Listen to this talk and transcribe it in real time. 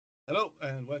Hello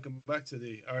and welcome back to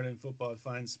the Ireland Football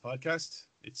Fans Podcast.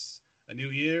 It's a new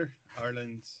year.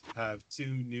 Ireland have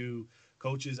two new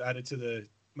coaches added to the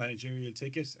managerial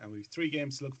ticket, and we've three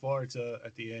games to look forward to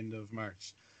at the end of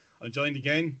March. I'm joined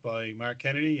again by Mark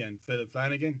Kennedy and Philip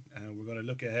Flanagan, and we're going to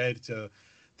look ahead to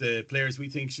the players we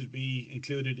think should be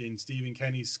included in Stephen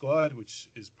Kenny's squad, which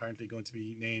is apparently going to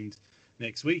be named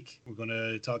next week. We're going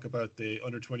to talk about the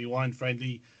under-21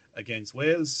 friendly against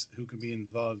Wales, who can be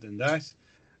involved in that,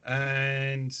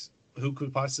 and who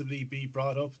could possibly be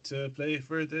brought up to play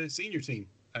for the senior team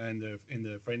and in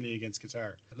the friendly against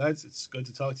Qatar. Lads, it's good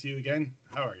to talk to you again.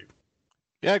 How are you?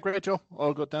 Yeah, great, Joe.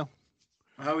 All good now.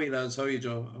 How are you, lads? How are you,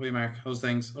 Joe? How are you, Mark? How's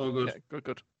things? All good? Yeah,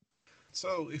 good.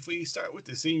 So if we start with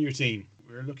the senior team,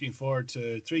 we're looking forward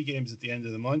to three games at the end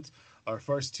of the month. Our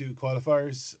first two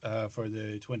qualifiers for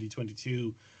the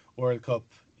 2022 World Cup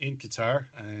in Qatar,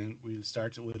 and we'll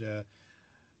start with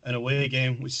an away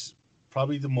game, which is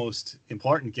probably the most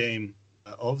important game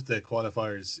of the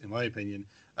qualifiers, in my opinion,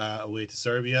 away to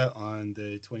Serbia on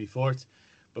the 24th,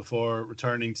 before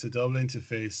returning to Dublin to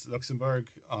face Luxembourg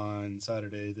on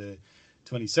Saturday the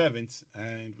 27th.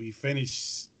 And we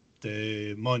finish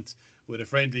the month with a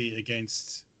friendly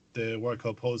against the World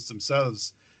Cup hosts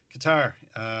themselves, Qatar.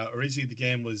 Originally, the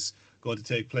game was going to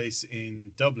take place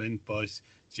in Dublin, but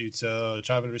due to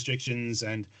travel restrictions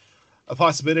and a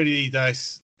possibility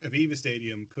that Aviva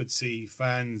Stadium could see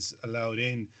fans allowed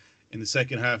in the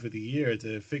second half of the year,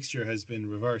 the fixture has been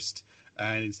reversed,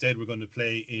 and instead we're going to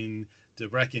play in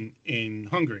Debrecen in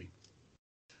Hungary.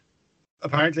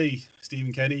 Apparently,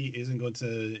 Stephen Kenny isn't going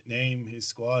to name his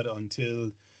squad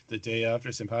until the day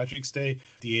after St. Patrick's Day,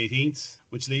 the 18th,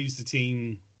 which leaves the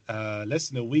team less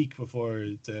than a week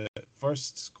before the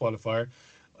first qualifier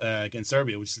against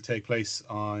Serbia, which will take place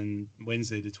on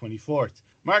Wednesday the 24th.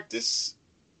 Mark, this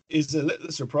is a little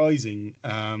surprising.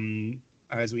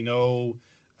 As we know,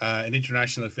 an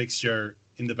international fixture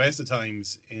in the best of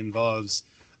times involves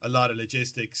a lot of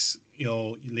logistics,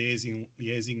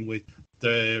 liaising with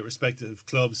the respective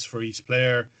clubs for each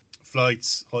player,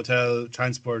 flights, hotel,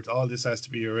 transport, all this has to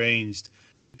be arranged.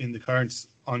 In the current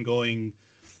ongoing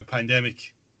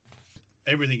pandemic,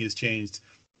 everything has changed,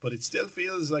 but it still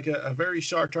feels like a very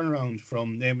short turnaround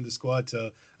from naming the squad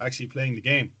to actually playing the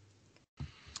game.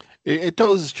 It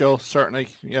does, Joe, certainly.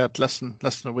 Yeah, less than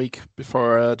a week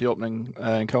before the opening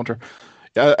encounter.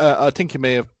 I think you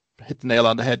may have hit the nail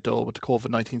on the head, though, with the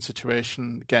COVID-19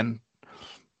 situation. Again,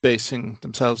 basing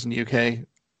themselves in the UK.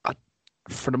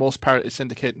 For the most part, it's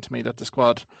indicating to me that the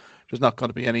squad, there's not going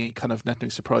to be any kind of net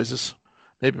new surprises.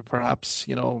 Maybe perhaps,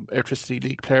 Electricity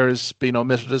League players being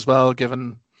omitted as well,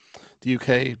 given the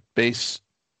UK base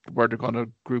where they're going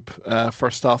to group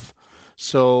first off.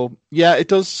 So, yeah, it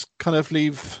does kind of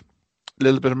leave a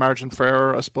little bit of margin for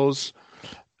error, I suppose.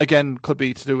 Again, could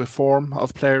be to do with form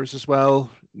of players as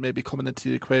well, maybe coming into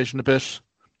the equation a bit.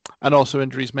 And also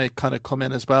injuries may kind of come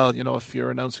in as well, if you're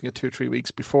announcing it 2-3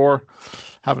 weeks before,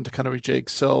 having to kind of rejig.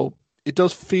 So it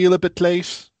does feel a bit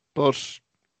late, but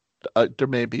there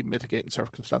may be mitigating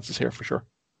circumstances here for sure.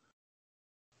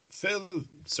 Phil,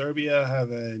 Serbia have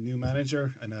a new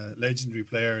manager and a legendary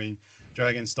player in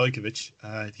Dragan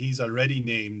Stojkovic. He's already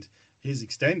named his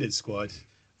extended squad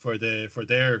for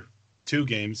their two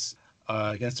games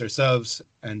against ourselves,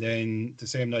 and then the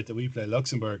same night that we play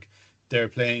Luxembourg, they're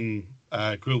playing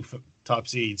group top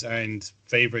seeds and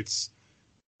favourites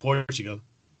Portugal.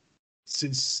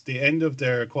 Since the end of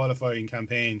their qualifying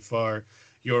campaign for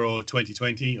Euro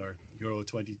 2020, or Euro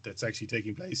 20 that's actually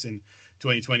taking place in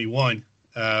 2021,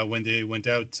 when they went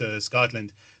out to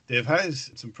Scotland, they've had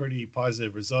some pretty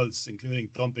positive results, including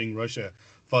thumping Russia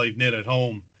 5-0 at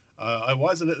home. I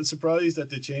was a little surprised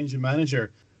at the change in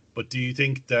manager, but do you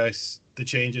think that the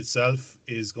change itself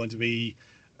is going to be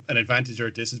an advantage or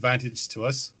a disadvantage to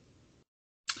us?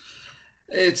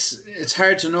 It's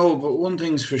hard to know, but one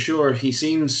thing's for sure, he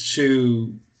seems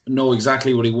to know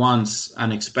exactly what he wants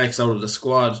and expects out of the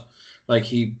squad. Like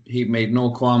he made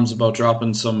no qualms about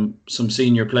dropping some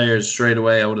senior players straight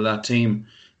away out of that team.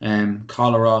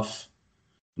 Kolarov,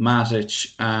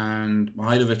 Matic and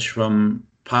Mihailovic from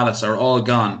Palace are all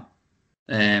gone.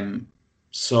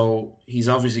 So he's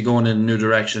obviously going in a new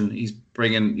direction. He's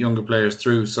bringing younger players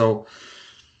through. So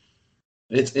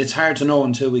it's hard to know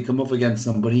until we come up against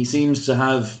them. But he seems to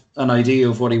have an idea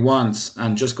of what he wants.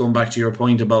 And just going back to your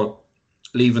point about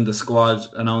leaving the squad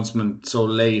announcement so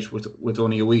late with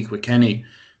only a week with Kenny,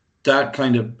 that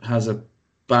kind of has a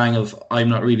bang of I'm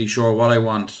not really sure what I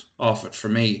want off it for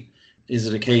me. Is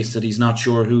it a case that he's not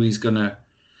sure who he's going to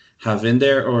have in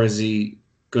there, or is he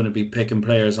going to be picking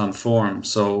players on form?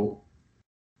 So,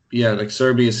 yeah, like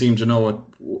Serbia seem to know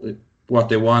what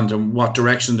they want and what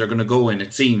direction they're going to go in,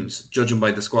 it seems, judging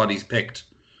by the squad he's picked.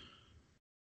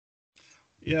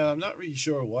 Yeah, I'm not really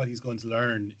sure what he's going to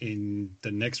learn in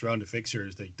the next round of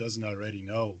fixtures that he doesn't already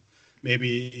know.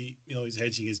 Maybe, he's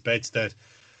hedging his bets that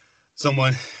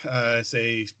someone,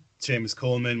 say Seamus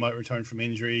Coleman, might return from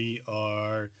injury,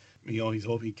 or he's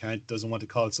hoping he doesn't want to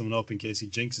call someone up in case he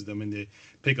jinxes them and they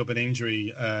pick up an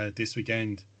injury this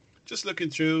weekend. Just looking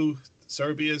through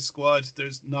Serbia's squad,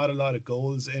 there's not a lot of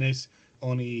goals in it.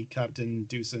 Only captain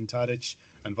Dusan Tadic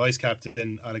and vice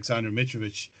captain Aleksandar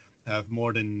Mitrovic have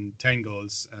more than 10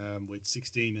 goals, with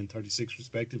 16 and 36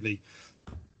 respectively.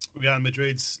 Real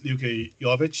Madrid's Luka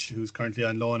Jovic, who's currently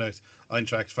on loan at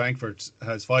Eintracht Frankfurt,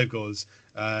 has 5 goals,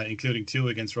 including 2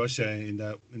 against Russia in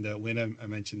that win I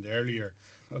mentioned earlier.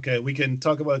 Okay, we can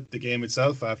talk about the game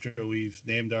itself after we've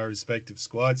named our respective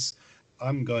squads.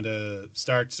 I'm going to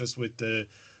start just with the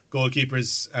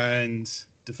goalkeepers and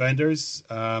defenders.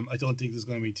 I don't think there's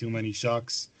going to be too many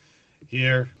shocks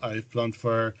here. I've plumbed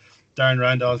for Darren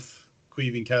Randolph,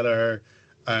 Caoimhín Kelleher,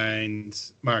 and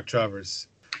Mark Travers.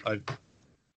 I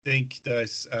think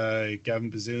that Gavin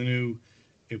Bazunu,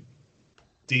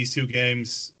 these 2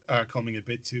 games are coming a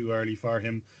bit too early for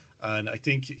him, and I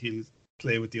think he'll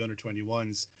play with the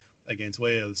under-21s against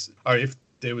Wales. Or if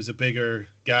there was a bigger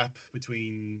gap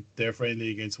between their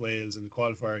friendly against Wales and the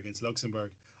qualifier against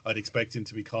Luxembourg, I'd expect him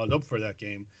to be called up for that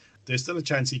game. There's still a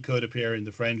chance he could appear in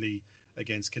the friendly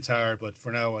against Qatar, but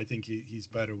for now I think he's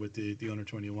better with the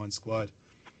under-21 squad.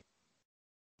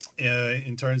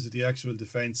 In terms of the actual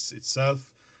defence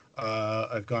itself,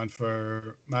 I've gone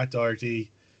for Matt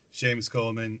Doherty, Seamus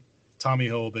Coleman, Tommy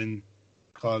Hoban,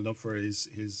 called up for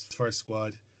his first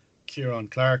squad, Kieran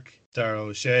Clark, Darragh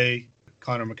O'Shea,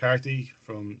 Conor McCarthy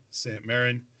from St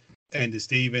Mirren, Enda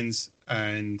Stevens,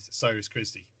 and Cyrus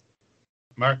Christie.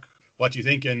 Mark, what do you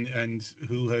think, and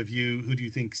who do you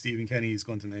think Stephen Kenny is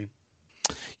going to name?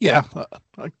 Yeah,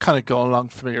 I kind of go along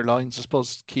familiar lines. I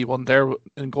suppose key one there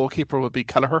in goalkeeper would be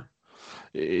Kelleher.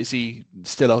 Is he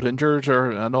still out injured?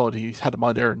 Or I know he had him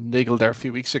on there niggled there a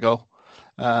few weeks ago.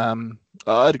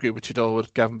 I'd agree with you though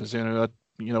with Gavin Bazunu.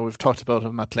 We've talked about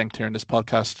him at length here in this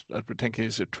podcast. I think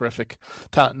he's a terrific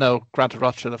talent. Now, granted,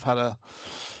 Rothschild have had a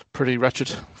pretty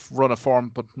wretched run of form,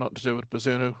 but nothing to do with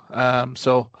Bazunu.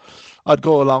 So I'd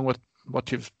go along with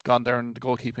what you've gone there in the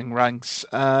goalkeeping ranks.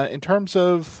 In terms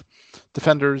of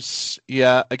defenders,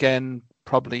 yeah, again,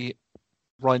 probably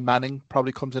Ryan Manning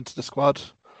probably comes into the squad,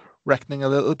 reckoning a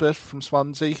little bit from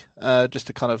Swansea, just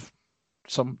to kind of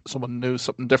someone new,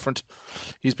 something different.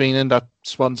 He's been in that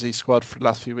Swansea squad for the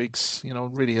last few weeks,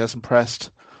 really has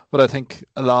impressed. But I think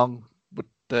along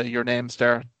with your names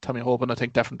there, Tommy Hoban, I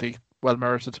think definitely well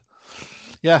merited.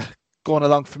 Yeah, going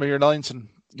along familiar lines, and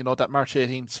that March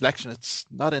 18 selection, it's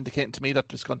not indicating to me that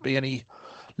there's going to be any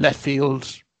left field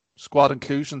squad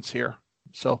inclusions here.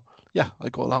 So yeah, I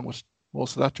go along with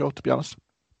most of that, Joe, to be honest.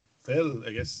 Phil,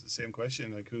 I guess the same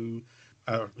question. Like who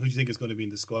do you think is going to be in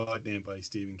the squad named by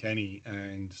Stephen Kenny,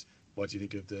 and what do you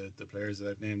think of the players that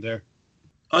I've named there?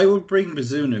 I would bring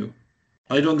Bazunu.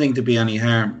 I don't think there'd be any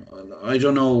harm. I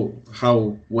don't know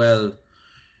how well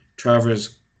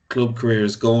Travers' club career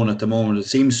is going at the moment. It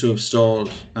seems to have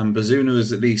stalled, and Bazunu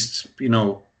is at least,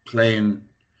 playing.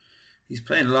 He's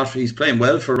playing a lot. He's playing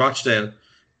well for Rochdale.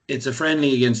 It's a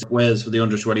friendly against Wales for the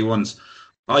under-21s.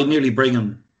 I'd nearly bring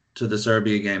him to the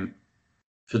Serbia game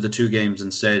for the 2 games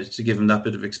instead, to give him that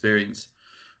bit of experience.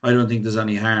 I don't think there's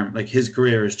any harm. Like, his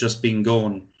career has just been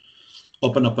going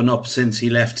up and up and up since he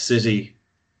left City,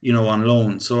 on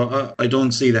loan. So I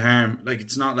don't see the harm. Like,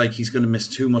 it's not like he's going to miss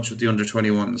too much with the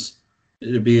under-21s.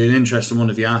 It'd be an interesting one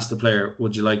if you asked the player,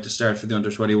 would you like to start for the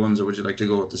under-21s or would you like to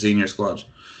go with the senior squad?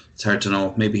 It's hard to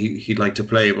know. Maybe he'd like to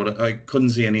play, but I couldn't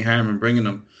see any harm in bringing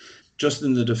him. Just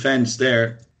in the defence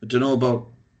there, I don't know about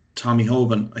Tommy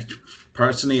Hoban.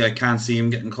 Personally, I can't see him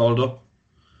getting called up.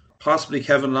 Possibly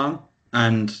Kevin Long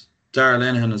and Darragh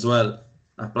Lenihan as well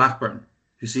at Blackburn,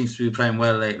 who seems to be playing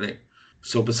well lately.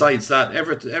 So besides that,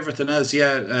 everything else,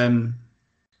 yeah,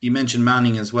 you mentioned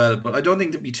Manning as well, but I don't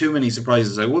think there'd be too many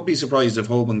surprises. I would be surprised if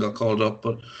Hoban got called up,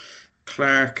 but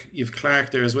you've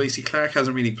Clark there as well. You see, Clark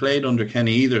hasn't really played under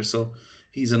Kenny either, so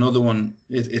he's another one.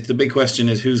 The big question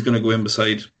is who's going to go in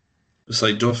beside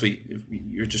Duffy.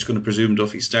 You're just going to presume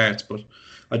Duffy starts, but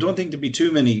I don't think there'd be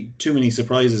too many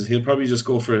surprises. He'll probably just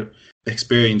go for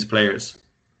experienced players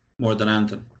more than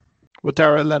anything. Would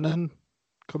Darragh Lenihan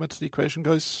come into the equation,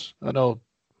 guys? I know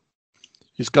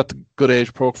he's got the good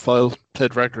age profile,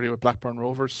 played regularly with Blackburn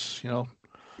Rovers. Seems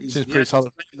pretty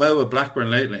solid. He's playing well with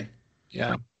Blackburn lately.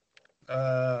 Yeah,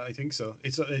 I think so.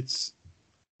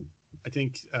 I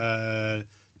think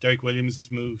Derek Williams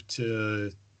moved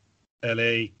to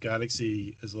LA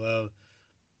Galaxy as well.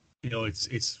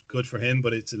 It's good for him,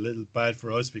 but it's a little bad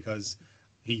for us because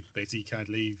he basically can't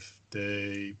leave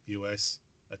the US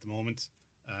at the moment.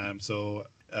 So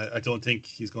I don't think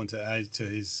he's going to add to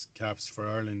his caps for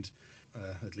Ireland,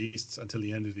 at least until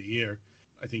the end of the year.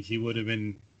 I think he would have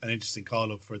been an interesting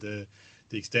call-up for the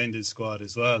extended squad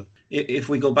as well. If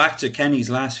we go back to Kenny's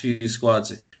last few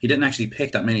squads, he didn't actually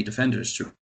pick that many defenders.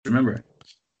 Remember,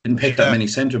 didn't pick that many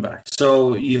centre backs.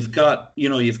 So you've got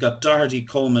Doherty,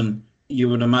 Coleman. You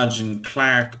would imagine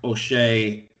Clark,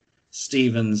 O'Shea,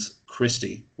 Stevens,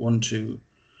 Christie. 1, 2,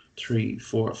 3,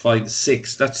 4, 5,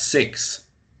 6. That's 6.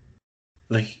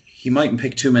 Like, he mightn't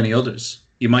pick too many others.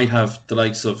 You might have the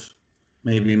likes of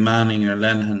maybe Manning or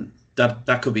Lenihan.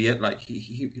 That could be it. Like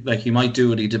he might do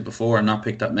what he did before and not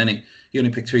pick that many. He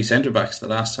only picked 3 centre backs the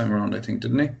last time around, I think,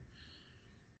 didn't he?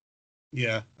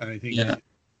 Yeah, and I think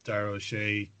Dara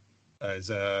O'Shea as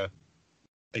a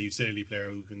utility player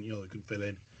who can fill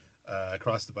in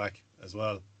across the back as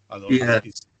well. Although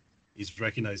he's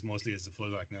recognised mostly as the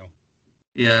fullback now.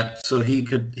 Yeah, so he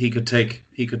could take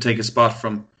a spot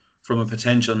from a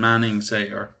potential Manning, say,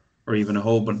 or even a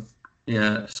Hoban.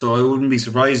 Yeah, so I wouldn't be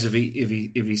surprised if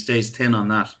he stays thin on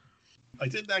that. I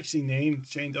didn't actually name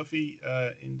Shane Duffy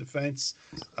in defence.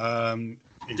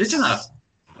 Did you not?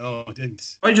 No, I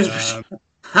didn't. I just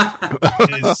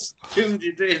assumed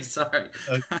you did. Sorry.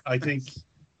 I think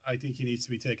he needs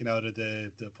to be taken out of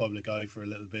the public eye for a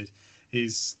little bit.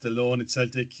 The loan at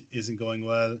Celtic isn't going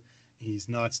well. He's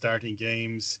not starting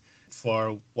games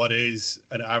for what is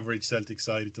an average Celtic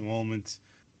side at the moment.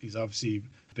 He's obviously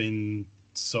been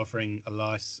suffering a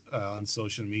lot on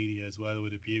social media as well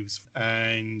with abuse,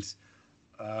 and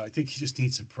I think he just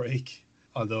needs a break.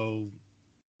 Although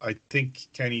I think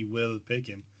Kenny will pick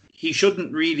him. He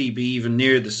shouldn't really be even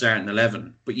near the starting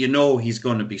 11, but he's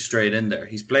going to be straight in there.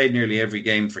 He's played nearly every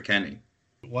game for Kenny.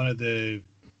 One of the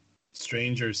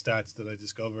stranger stats that I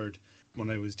discovered when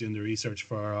I was doing the research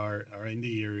for our end of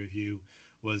year review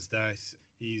was that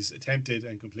he's attempted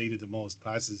and completed the most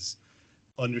passes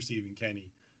under Stephen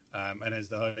Kenny, and has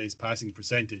the highest passing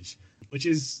percentage, which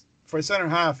is, for a centre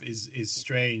half, is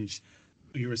strange.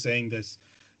 You were saying that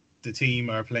the team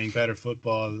are playing better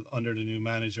football under the new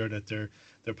manager, that they're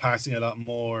passing a lot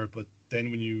more, but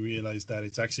then when you realise that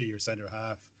it's actually your centre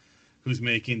half who's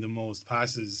making the most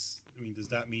passes, I mean, does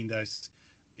that mean that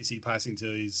is he passing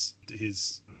to his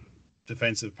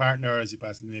defensive partner? Is he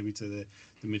passing maybe to the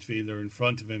midfielder in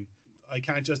front of him? I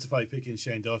can't justify picking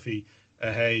Shane Duffy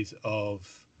ahead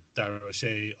of Dara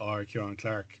O'Shea or Kieran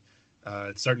Clark,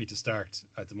 certainly to start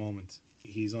at the moment.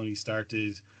 He's only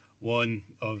started one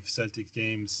of Celtic's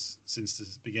games since the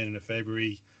beginning of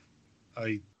February.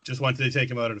 I just wanted to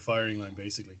take him out of the firing line,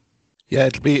 basically. Yeah,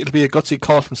 it'll be a gutsy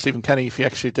call from Stephen Kenny if he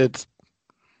actually did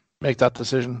make that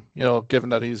decision, given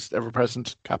that he's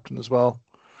ever-present captain as well,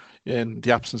 in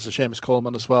the absence of Seamus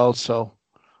Coleman as well. So,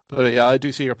 but yeah, I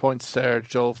do see your points there,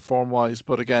 Joe, form-wise.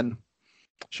 But again,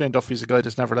 Shane Duffy's a guy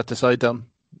that's never let the side down,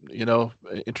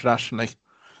 internationally.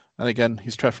 And again,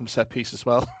 he's threat from set piece as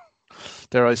well.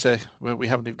 Dare I say, we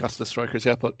haven't even got to the strikers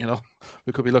yet, but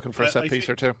we could be looking for a set piece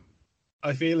or two.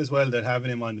 I feel as well that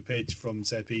having him on the pitch from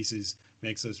set pieces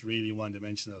makes us really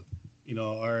one-dimensional.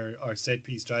 Our set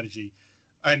piece strategy.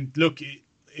 And look,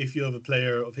 if you have a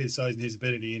player of his size and his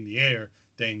ability in the air,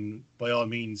 then by all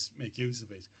means make use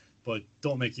of it. But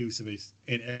don't make use of it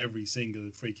in every single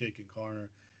free kick and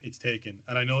corner it's taken.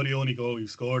 And I know the only goal we've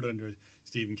scored under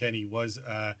Stephen Kenny was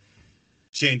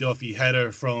Shane Duffy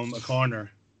header from a corner.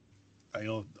 I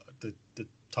know the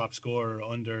top scorer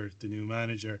under the new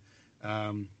manager,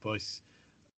 but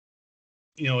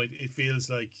it feels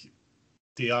like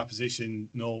the opposition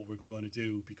know what we're going to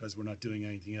do because we're not doing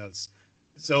anything else.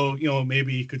 So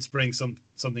maybe it could spring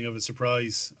something of a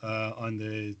surprise on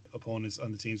the opponents,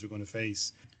 on the teams we're going to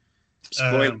face.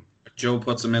 Joe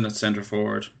puts him in at centre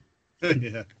forward.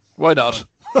 Yeah, why not?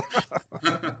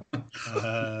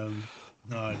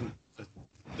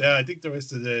 I think the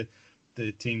rest of the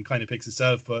team kind of picks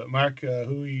itself. But Mark,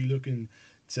 who are you looking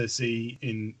to see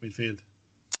in midfield?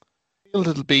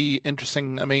 It'll be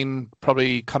interesting. I mean,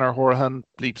 probably Conor Horahan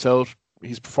leaps out.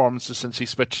 His performances since he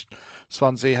switched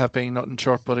Swansea have been nothing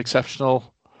short but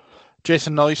exceptional.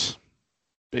 Jason Knight,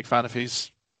 big fan of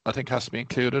his, I think has to be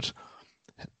included.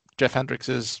 Jeff Hendricks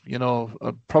is,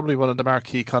 probably one of the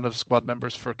marquee kind of squad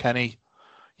members for Kenny.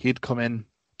 He'd come in.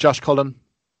 Josh Cullen,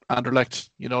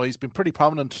 Anderlecht, he's been pretty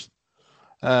prominent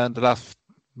in the last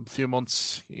few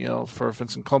months, for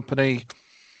Vincent Kompany.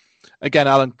 Again,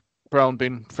 Alan Brown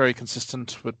been very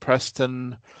consistent with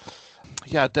Preston.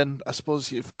 Yeah, then I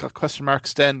suppose you've got question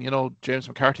marks then, James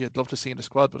McCarthy I'd love to see in the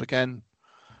squad, but again,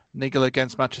 niggle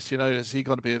against Manchester United. Is he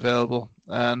going to be available?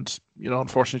 And,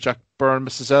 unfortunately, Jack Byrne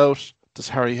misses out. Does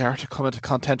Harry Harter come into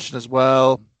contention as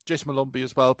well? Jason Malumbi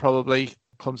as well probably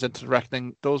comes into the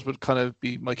reckoning. Those would kind of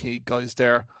be my key guys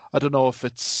there. I don't know if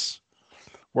it's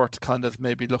worth kind of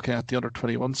maybe looking at the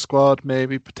under-21 squad,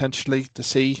 maybe potentially to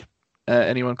see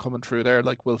anyone coming through there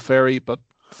like Will Ferry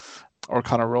or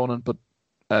Conor Ronan. But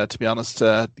to be honest,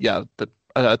 I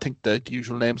think the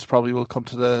usual names probably will come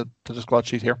to the squad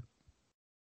sheet here.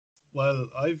 Well,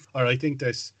 I think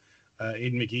that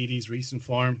Aidan McGeady's recent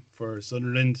form for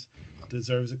Sunderland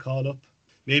deserves a call up.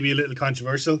 Maybe a little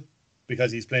controversial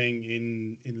because he's playing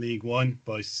in League One,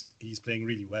 but he's playing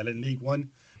really well in League One.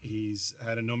 He's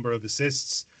had a number of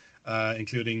assists,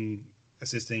 including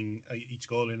assisting each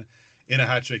goal in a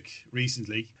hat-trick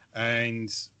recently.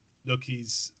 And look,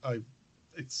 it's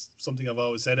something I've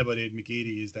always said about Aidan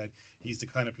McGeady is that he's the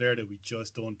kind of player that we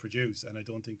just don't produce, and I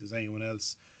don't think there's anyone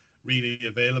else really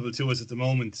available to us at the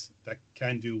moment that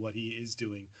can do what he is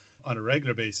doing on a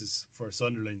regular basis for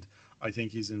Sunderland. I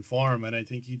think he's in form, and I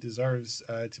think he deserves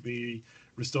to be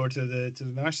restored to the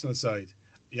national side.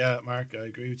 Yeah, Mark, I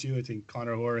agree with you. I think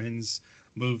Conor Horahan's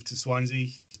move to Swansea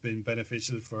has been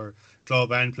beneficial for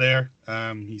club and player.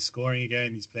 He's scoring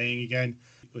again, he's playing again,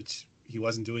 which he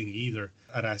wasn't doing either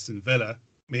at Aston Villa.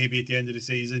 Maybe at the end of the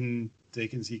season, he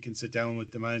can sit down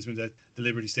with the management at the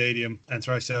Liberty Stadium and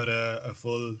thrash out a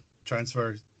full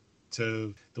transfer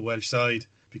to the Welsh side,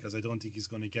 because I don't think he's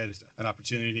going to get an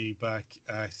opportunity back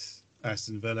at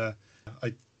Aston Villa.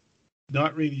 I'm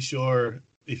not really sure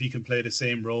if he can play the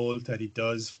same role that he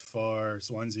does for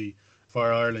Swansea,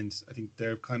 for Ireland. I think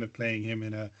they're kind of playing him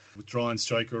in a withdrawn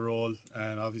striker role,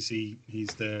 and obviously he's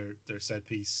their set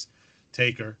piece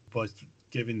taker. But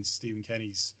given Stephen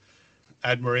Kenny's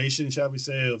admiration, shall we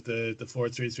say, of the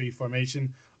 4-3-3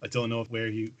 formation, I don't know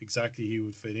where he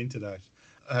would fit into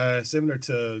that. Similar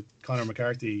to Conor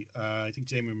McCarthy, I think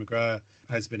Jamie McGrath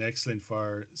has been excellent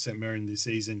for St Mirren this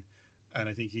season, and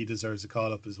I think he deserves a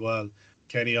call-up as well.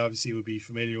 Kenny obviously would be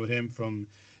familiar with him from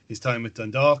his time with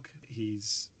Dundalk.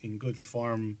 He's in good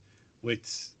form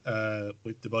with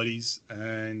the buddies,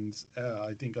 and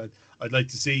I think I'd like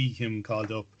to see him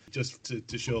called up just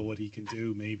to show what he can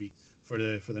do maybe for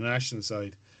the national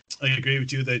side. I agree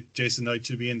with you that Jason Knight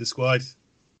should be in the squad.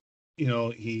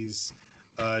 He's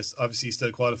obviously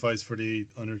still qualifies for the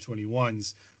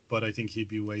under-21s, but I think he'd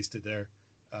be wasted there.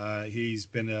 He's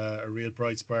been a real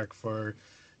bright spark for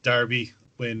Derby.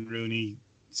 Wayne Rooney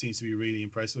seems to be really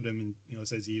impressed with him, and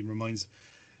says he reminds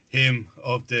him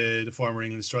of the former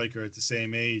England striker at the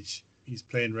same age. He's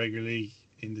playing regularly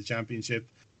in the Championship,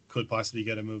 could possibly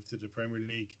get a move to the Premier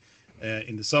League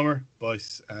in the summer,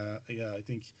 but I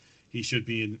think he should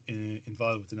be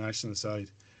involved with the national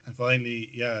side. And finally,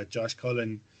 Josh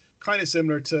Cullen, kind of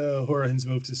similar to Horahan's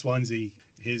move to Swansea,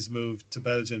 his move to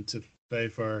Belgium to play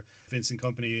for Vincent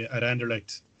Kompany at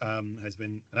Anderlecht has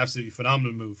been an absolutely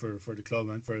phenomenal move for the club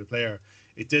and for the player.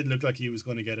 It did look like he was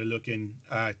going to get a look in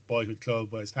at boyhood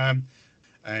club West Ham,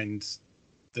 and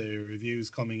the reviews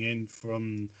coming in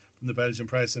from the Belgian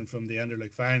press and from the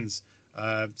Anderlecht fans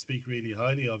speak really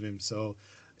highly of him. So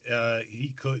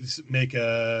he could make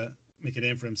a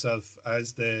name for himself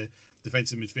as the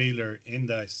defensive midfielder in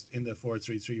the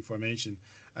 4-3-3 formation,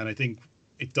 and I think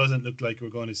it doesn't look like we're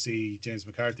going to see James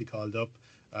McCarthy called up.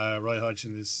 Roy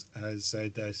Hodgson has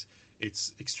said that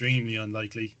it's extremely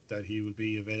unlikely that he will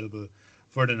be available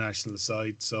for the national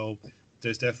side. So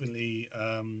there's definitely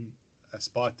a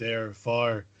spot there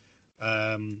for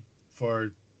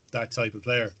that type of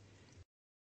player.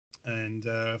 And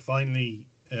finally,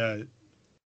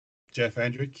 Jeff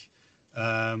Hendrick.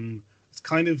 It's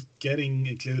kind of getting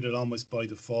included almost by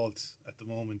default at the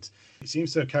moment. He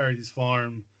seems to have carried his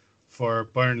form for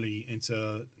Burnley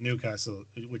into Newcastle,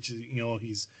 which is,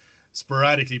 he's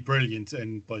sporadically brilliant,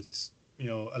 but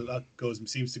a lot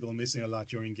seems to go missing a lot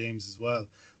during games as well.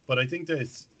 But I think that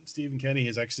Stephen Kenny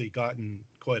has actually gotten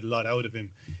quite a lot out of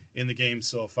him in the game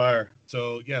so far.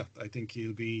 So yeah, I think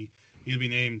he'll be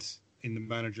named in the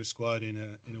manager squad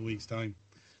in a week's time.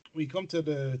 We come to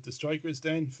the strikers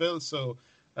then, Phil. So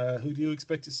who do you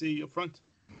expect to see up front?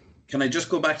 Can I just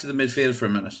go back to the midfield for a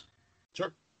minute?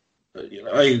 Sure.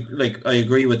 I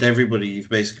agree with everybody you've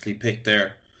basically picked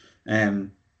there.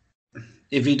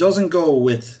 If he doesn't go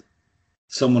with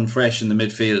someone fresh in the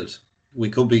midfield, we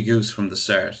could be goose from the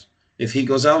start. If he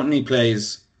goes out and he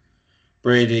plays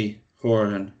Brady,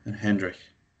 Horan, and Hendrick,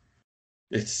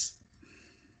 it's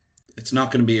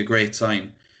not going to be a great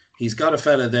sign. He's got a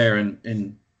fella there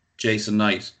in Jason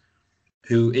Knight,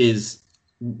 who is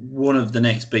one of the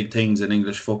next big things in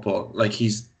English football.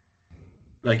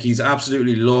 He's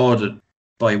absolutely lauded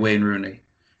by Wayne Rooney.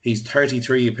 He's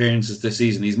 33 appearances this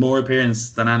season. He's more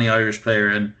appearances than any Irish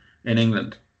player in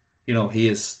England. He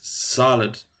is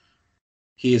solid.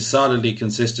 He is solidly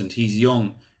consistent. He's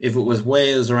young. If it was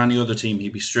Wales or any other team,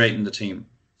 he'd be straight in the team.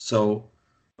 So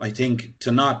I think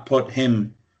to not put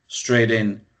him straight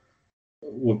in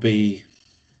would be,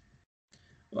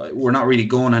 we're not really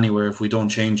going anywhere if we don't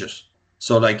change it.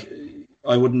 So,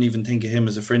 I wouldn't even think of him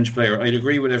as a fringe player. I'd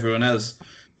agree with everyone else.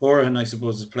 Horan, I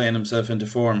suppose, is playing himself into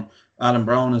form. Alan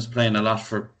Brown is playing a lot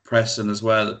for Preston as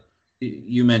well.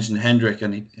 You mentioned Hendrick,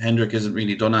 and Hendrick hasn't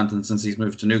really done anything since he's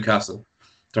moved to Newcastle.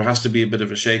 There has to be a bit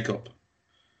of a shake-up.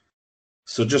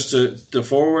 So just the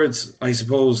forwards, I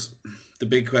suppose the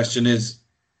big question is,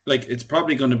 it's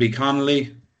probably going to be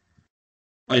Connolly.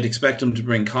 I'd expect him to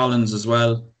bring Collins as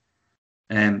well.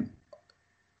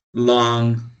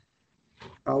 Long.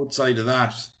 Outside of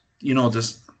that, we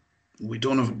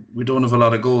don't have a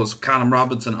lot of goals. Callum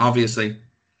Robinson, obviously,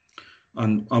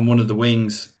 on one of the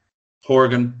wings.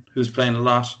 Horgan, who's playing a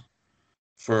lot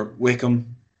for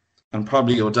Wickham, and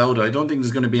probably O'Dowda. I don't think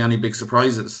there's going to be any big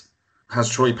surprises. Has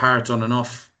Troy Parrott done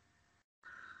enough?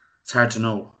 It's hard to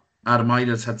know. Adam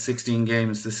Ida's had 16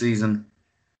 games this season.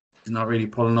 He's not really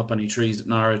pulling up any trees at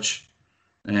Norwich.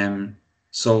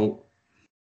 So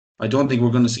I don't think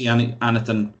we're going to see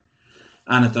anything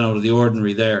out of the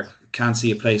ordinary there. Can't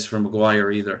see a place for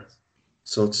Maguire either.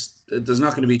 So there's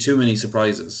not going to be too many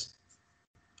surprises.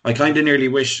 I kind of nearly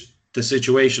wish the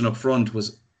situation up front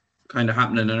was kind of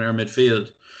happening in our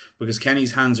midfield, because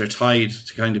Kenny's hands are tied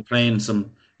to kind of playing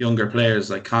some younger players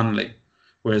like Connolly,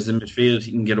 whereas in midfield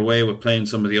he can get away with playing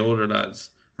some of the older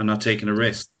lads and not taking a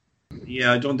risk.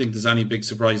 Yeah, I don't think there's any big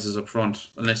surprises up front,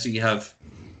 unless you have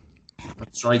a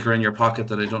striker in your pocket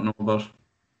that I don't know about.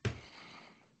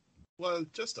 Well,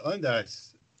 just on that,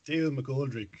 David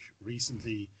McGoldrick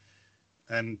recently,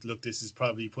 and look, this is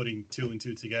probably putting 2 and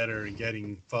 2 together and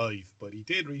getting 5, but he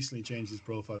did recently change his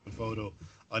profile photo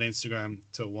on Instagram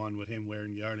to one with him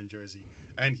wearing the Ireland jersey,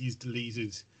 and he's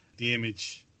deleted the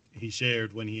image he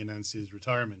shared when he announced his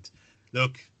retirement.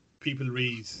 Look, people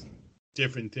read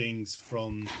different things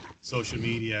from social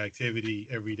media activity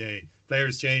every day.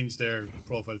 Players change their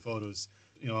profile photos,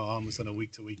 almost on a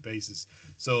week-to-week basis.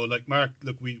 So, Mark,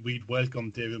 look, we'd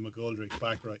welcome David McGoldrick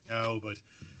back right now, but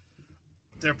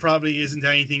there probably isn't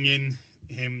anything in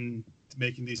him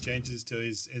making these changes to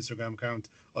his Instagram account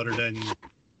other than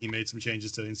he made some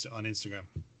changes on Instagram.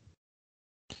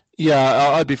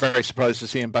 Yeah, I'd be very surprised to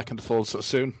see him back in the fold so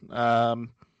soon,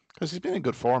 because he's been in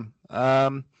good form.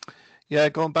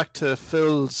 Going back to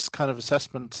Phil's kind of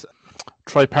assessment,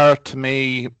 Troy Parrott, to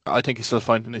me, I think he's still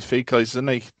finding his feet, guys, isn't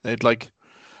he? They'd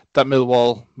that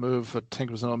Millwall move, I think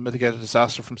it was an unmitigated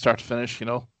disaster from start to finish,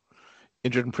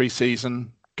 injured in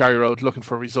pre-season, Gary Road looking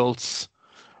for results,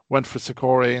 went for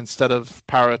Sikori instead of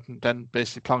Parrott, and then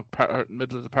basically plonked Parrott in the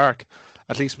middle of the park.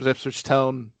 At least with Ipswich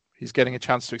Town, he's getting a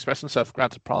chance to express himself.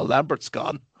 Granted, Paul Lambert's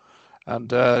gone, and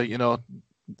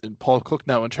Paul Cook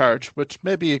now in charge, which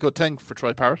may be a good thing for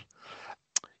Troy Parrott.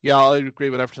 Yeah, I agree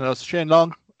with everything else. Shane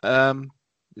Long,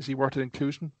 is he worth an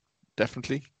inclusion?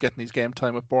 Definitely getting his game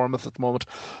time with Bournemouth at the moment.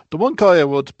 The one guy I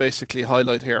would basically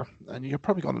highlight here, and you're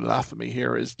probably going to laugh at me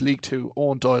here, is League Two,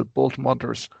 Owen Doyle, Bolton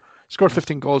Wanderers. Scored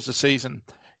 15 goals this season.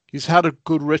 He's had a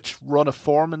good rich run of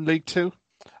form in League Two.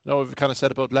 I know we've kind of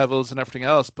said about levels and everything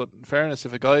else, but in fairness,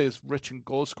 if a guy is rich in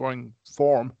goal scoring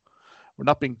form, we're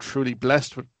not being truly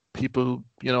blessed with people,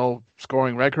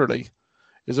 scoring regularly.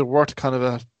 Is it worth kind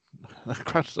of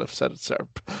granted, I've said it, sir,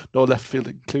 no left field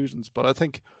inclusions, but I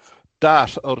think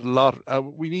that out of a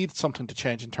lot, we need something to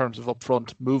change in terms of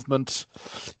upfront movement.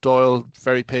 Doyle,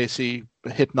 very pacey,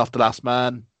 hitting off the last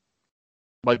man,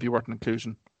 might be worth an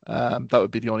inclusion. That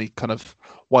would be the only kind of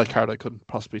wild card I could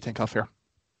possibly think of here.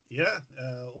 Yeah,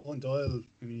 Owen Doyle,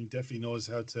 he definitely knows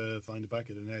how to find the back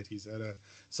of the net. He's had a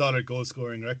solid goal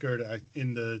scoring record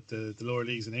in the lower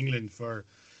leagues in England for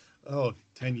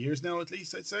 10 years now at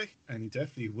least, I'd say, and he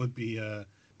definitely would be a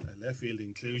left field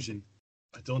inclusion.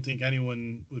 I don't think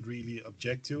anyone would really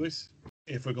object to it.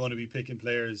 If we're going to be picking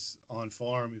players on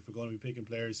form, if we're going to be picking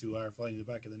players who are finding the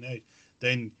back of the net,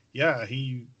 then yeah,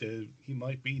 he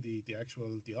might be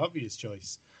the obvious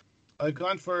choice. I've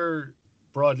gone for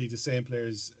broadly the same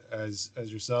players as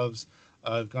yourselves.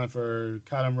 I've gone for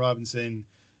Callum Robinson,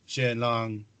 Shane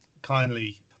Long,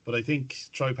 Connolly, but I think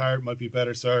Troy Parrott might be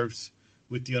better served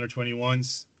with the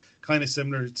under-21s, kind of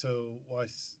similar to what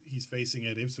he's facing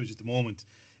at Ipswich at the moment.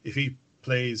 If he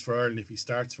plays for Ireland, if he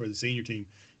starts for the senior team,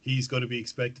 he's going to be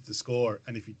expected to score,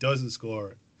 and if he doesn't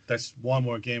score, that's one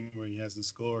more game where he hasn't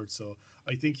scored. So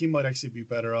I think he might actually be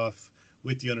better off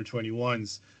with the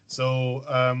under-21s. So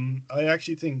I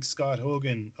actually think Scott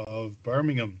Hogan of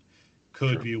Birmingham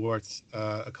could be worth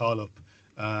a call up.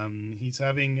 He's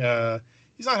not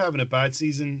having a bad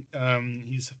season.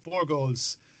 He's 4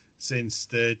 goals since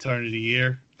the turn of the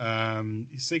year.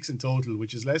 He's 6 in total,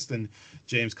 which is less than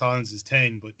James Collins'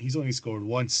 10, but he's only scored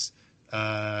once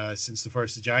since the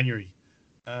 1st of January.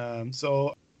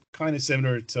 So kind of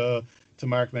similar to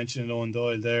Mark mentioning Owen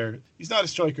Doyle there. He's not a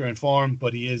striker in form,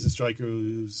 but he is a striker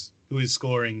who is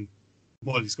scoring.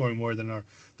 Well, he's scoring more than our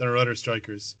other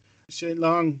strikers. Shane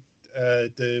Long,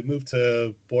 the move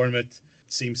to Bournemouth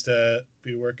seems to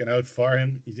be working out for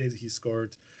him. He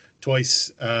scored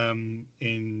twice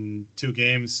in 2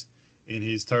 games in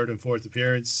his 3rd and 4th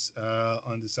appearance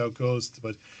on the South Coast,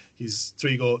 but he's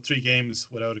 3 games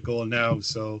without a goal now.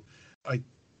 So I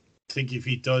think if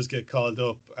he does get called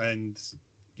up, and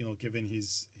given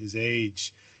his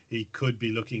age, he could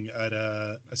be looking at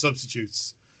a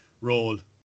substitutes role.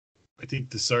 I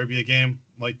think the Serbia game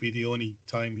might be the only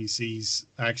time he sees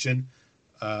action.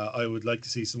 I would like to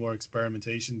see some more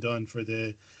experimentation done for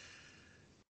the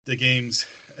games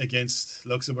against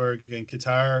Luxembourg and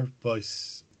Qatar, but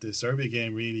the Serbia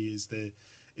game really is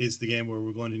the game where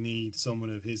we're going to need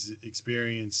someone of his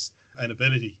experience and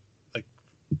ability. Like,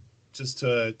 just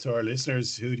to our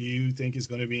listeners, who do you think is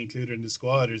going to be included in the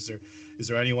squad? Is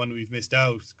there anyone we've missed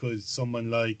out? Could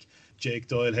someone like Jake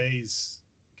Doyle Hayes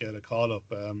get a call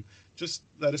up? Just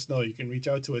let us know. You can reach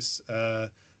out to us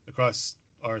across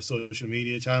our social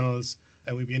media channels,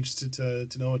 and we'd be interested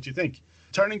to know what you think.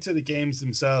 Turning to the games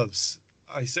themselves,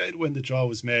 I said when the draw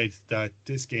was made that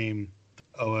this game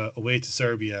away to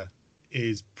Serbia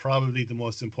is probably the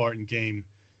most important game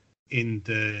in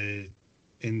the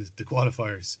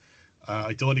qualifiers.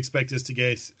 I don't expect us to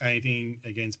get anything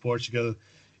against Portugal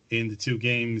in the 2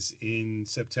 games in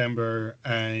September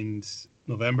and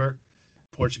November.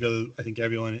 Portugal, I think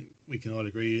we can all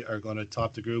agree, are going to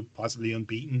top the group, possibly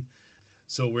unbeaten.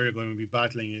 So we're going to be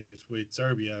battling it with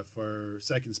Serbia for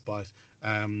 2nd spot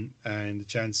and a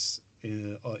chance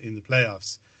in the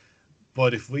playoffs.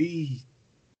 But if we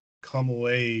come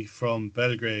away from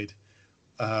Belgrade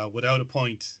without a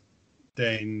point,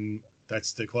 then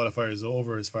that's the qualifiers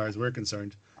over as far as we're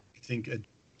concerned. I think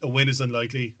a win is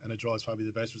unlikely, and a draw is probably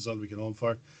the best result we can hope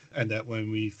for. And that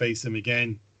when we face them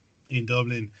again in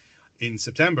Dublin in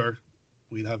September,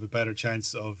 we'll have a better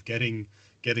chance of getting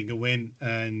a win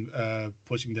and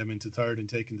pushing them into 3rd and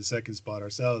taking the 2nd spot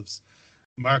ourselves.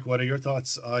 Mark, what are your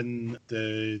thoughts on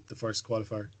the first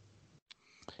qualifier?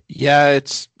 Yeah,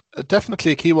 it's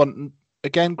definitely a key one.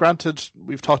 Again, granted,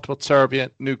 we've talked about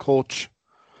Serbia, new coach.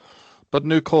 But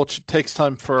new coach, it takes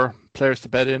time for players to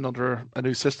bed in under a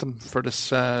new system for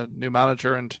this new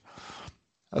manager. And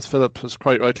as Philip has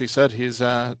quite rightly said, he's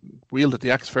wielded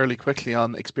the axe fairly quickly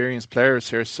on experienced players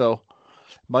here. So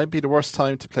it might be the worst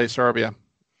time to play Serbia.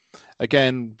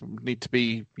 Again, need to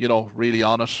be, really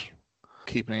on it,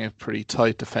 keeping it pretty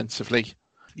tight defensively.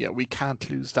 Yeah, we can't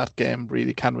lose that game,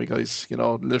 really, can we, guys?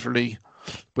 Literally,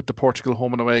 with the Portugal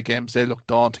home and away games, they look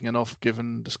daunting enough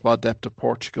given the squad depth of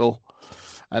Portugal.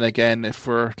 And again, if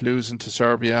we're losing to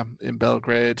Serbia in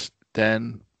Belgrade,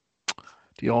 then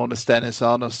the onus then is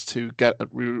on us to get a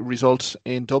result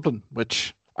in Dublin,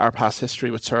 which our past history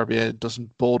with Serbia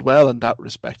doesn't bode well in that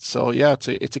respect. So yeah,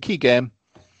 it's a key game,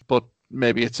 but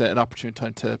maybe it's an opportune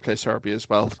time to play Serbia as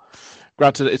well.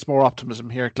 Granted, it's more optimism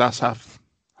here, glass half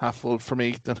full for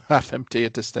me than half empty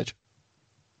at this stage.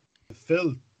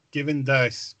 Phil, given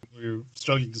that we're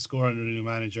struggling to score under the new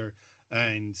manager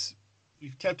and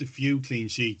we've kept a few clean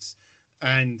sheets,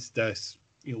 and that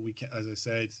we can, as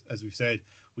we've said,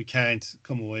 we can't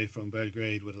come away from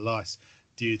Belgrade with a loss.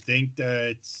 Do you think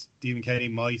that Stephen Kenny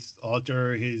might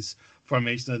alter his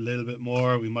formation a little bit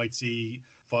more? We might see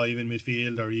 5 in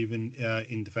midfield or even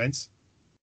in defence.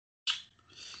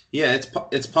 Yeah,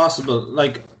 it's possible.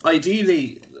 Like,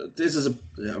 ideally, this is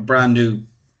a brand new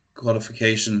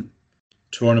qualification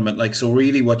tournament. Like, so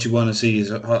really, what you want to see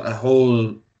is a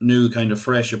whole new kind of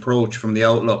fresh approach from the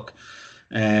outlook.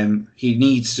 He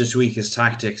needs to tweak his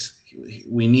tactics.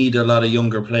 We need a lot of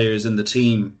younger players in the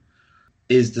team.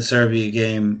 Is the Serbia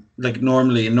game, like,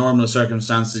 normally in normal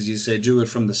circumstances, you say do it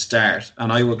from the start, and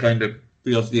I would kind of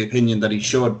be of the opinion that he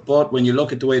should. But when you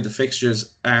look at the way the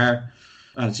fixtures are,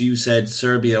 as you said,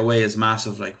 Serbia away is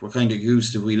massive. Like, we're kind of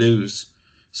goosed if we lose.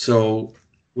 So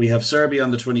we have Serbia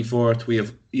on the 24th. We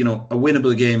have, a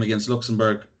winnable game against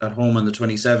Luxembourg at home on the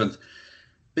 27th.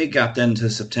 Big gap then to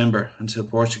September until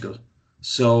Portugal.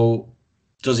 So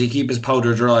does he keep his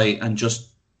powder dry and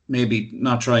just maybe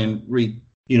not try and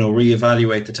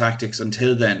reevaluate the tactics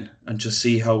until then and just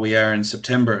see how we are in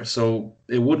September? So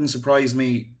it wouldn't surprise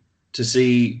me to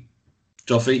see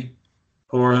Duffy,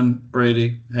 Horan,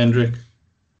 Brady, Hendrick,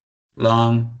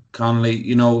 Long,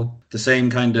 Connolly, the same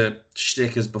kind of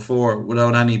shtick as before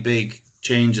without any big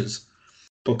changes,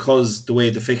 because the way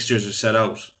the fixtures are set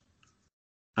out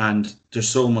and there's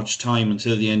so much time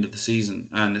until the end of the season,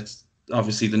 and it's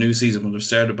obviously the new season will have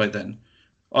started by then.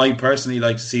 I personally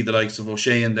like to see the likes of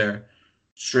O'Shea in there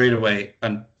straight away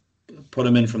and put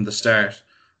him in from the start.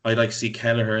 I'd like to see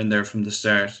Kelleher in there from the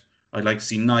start. I'd like to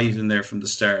see Knight in there from the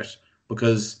start,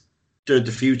 because they're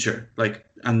the future.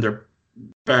 And they're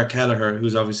bar Kelleher,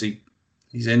 who's obviously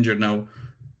he's injured now.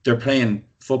 They're playing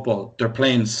football. They're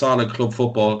playing solid club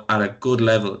football at a good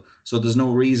level. So there's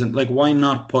no reason. Why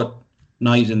not put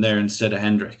Knight in there instead of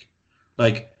Hendrick?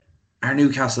 Are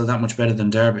Newcastle that much better than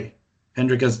Derby?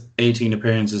 Hendrick has 18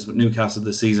 appearances with Newcastle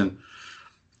this season.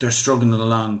 They're struggling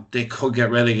along. They could get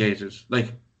relegated.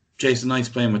 Jason Knight's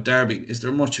playing with Derby. Is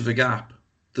there much of a gap?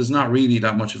 There's not really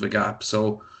that much of a gap.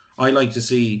 So I like to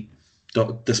see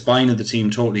the spine of the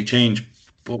team totally change.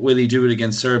 But will he do it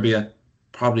against Serbia?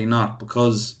 Probably not,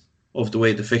 because of the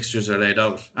way the fixtures are laid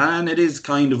out. And it is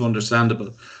kind of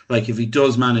understandable. If he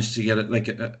does manage to get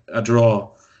it a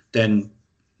draw, then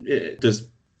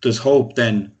there's hope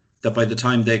then that by the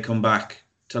time they come back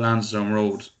to Lansdowne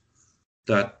Road,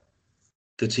 that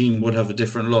the team would have a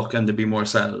different look and they'd be more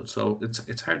settled. So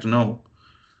it's hard to know.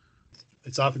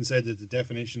 It's often said that the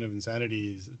definition of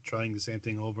insanity is trying the same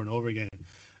thing over and over again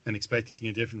and expecting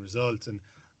a different result. And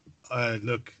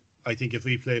look, I think if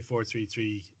we play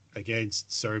 4-3-3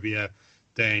 against Serbia,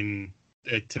 then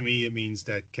to me it means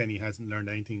that Kenny hasn't learned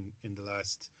anything in the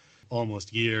last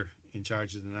almost year in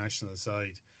charge of the national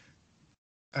side.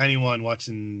 Anyone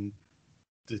watching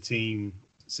the team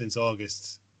since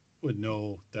August would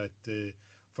know that the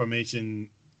formation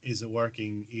isn't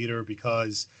working, either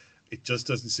because it just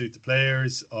doesn't suit the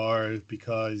players, or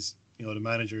because the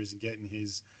manager isn't getting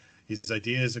his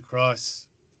ideas across,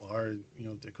 or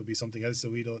there could be something else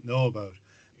that we don't know about.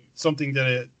 Something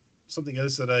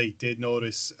else that I did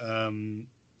notice in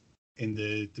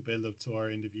the build up to our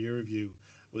end of year review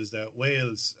was that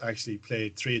Wales actually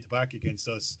played 3 at the back against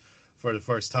us for the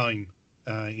first time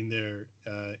in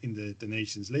the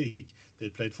Nations League. They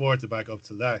played 4 at the back up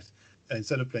to that.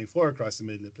 Instead of playing 4 across the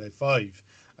middle, they played 5.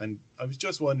 And I was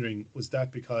just wondering, was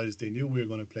that because they knew we were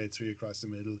going to play 3 across the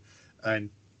middle, and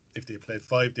if they played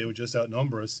 5, they would just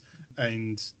outnumber us,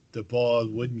 and the ball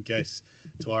wouldn't get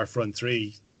to our front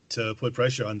 3 to put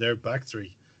pressure on their back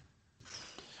 3?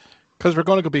 Because we're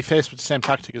going to be faced with the same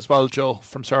tactic as well, Joe,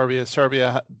 from Serbia.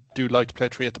 Serbia do like to play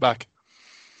 3 at the back.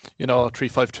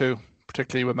 3-5-2,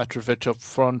 particularly with Mitrovic up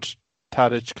front,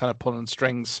 Tadic kind of pulling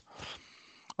strings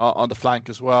on the flank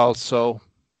as well. So,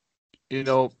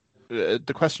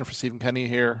 the question for Stephen Kenny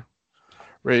here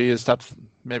really is that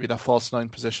maybe that false 9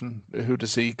 position. Who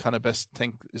does he kind of best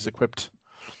think is equipped?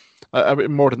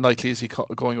 More than likely, is he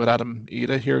going with Adam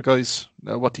Ida here, guys?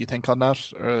 What do you think on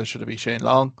that? Or should it be Shane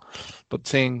Long? But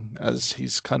seeing as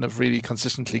he's kind of really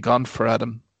consistently gone for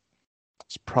Adam,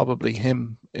 it's probably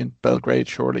him in Belgrade,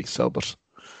 surely. So, but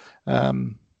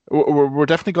we're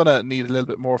definitely going to need a little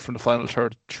bit more from the final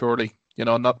third, surely.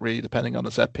 Not really depending on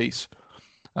the set piece.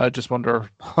 I just wonder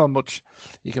how much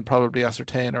you can probably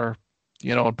ascertain or,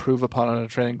 improve upon on a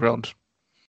training ground.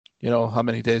 How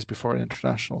many days before an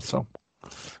international. So,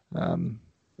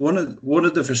 one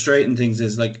of the frustrating things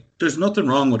is there's nothing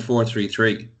wrong with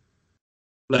 4-3-3.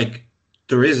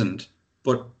 There isn't.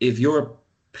 But if you're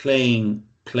playing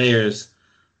players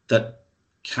that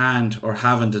can't or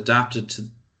haven't adapted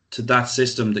to that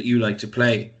system that you like to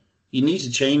play, you need to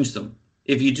change them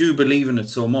if you do believe in it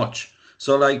so much.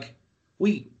 So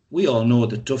we all know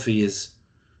that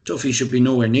Duffy should be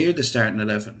nowhere near the starting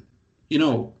 11.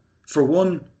 For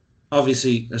one,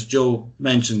 obviously, as Joe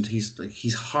mentioned,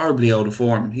 he's horribly out of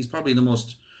form. He's probably the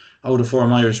most out of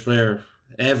form Irish player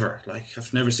ever.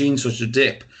 I've never seen such a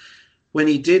dip. When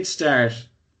he did start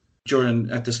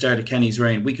at the start of Kenny's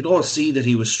reign, we could all see that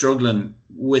he was struggling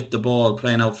with the ball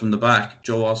playing out from the back.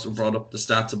 Joe also brought up the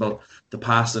stats about the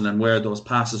passing and where those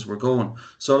passes were going.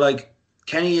 So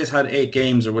Kenny has had 8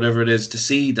 games or whatever it is to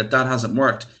see that hasn't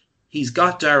worked. He's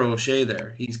got Darragh O'Shea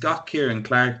there. He's got Kieran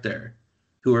Clark there,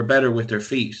 who are better with their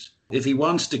feet. If he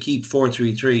wants to keep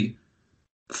 4-3-3,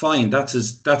 fine, that's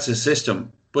his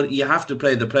system. But you have to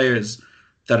play the players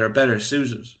that are better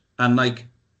suited. And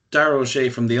Darragh O'Shea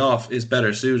from the off is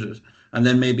better suited. And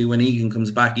then maybe when Egan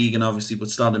comes back, Egan obviously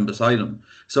puts Stodden beside him.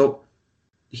 So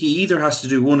he either has to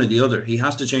do one or the other. He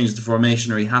has to change the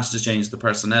formation or he has to change the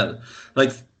personnel.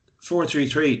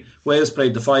 4-3-3, Wales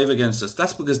played the 5 against us.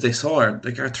 That's because they saw our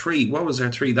 3. What was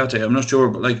our 3 that day? I'm not sure,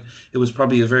 but it was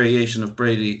probably a variation of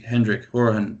Brady, Hendrick,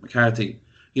 Horan, McCarthy.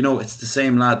 It's the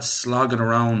same lads slogging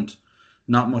around,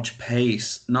 not much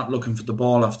pace, not looking for the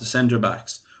ball off the centre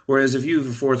backs. Whereas if you have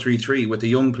a 4-3-3 with a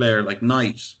young player like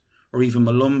Knight or even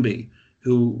Malumbi,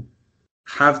 who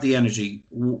have the energy,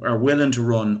 are willing to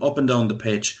run up and down the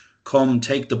pitch, come,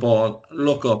 take the ball,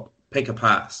 look up, pick a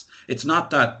pass. It's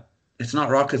not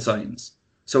rocket science.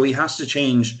 So he has to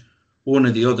change one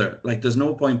or the other. Like, there's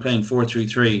no point playing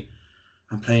 4-3-3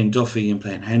 and playing Duffy and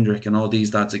playing Hendrick and all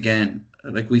these lads again.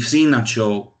 Like, we've seen that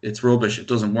show. It's rubbish. It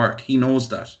doesn't work. He knows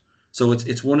that. So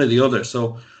it's one or the other.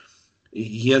 So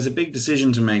he has a big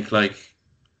decision to make, like,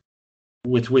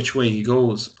 with which way he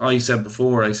goes. I said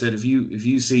if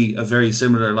you see a very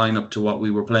similar lineup to what we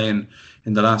were playing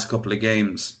in the last couple of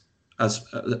games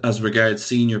as regards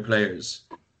senior players,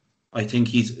 I think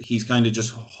he's kind of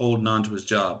just holding on to his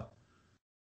job.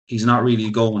 He's not really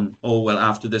going, oh, well,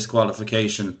 after this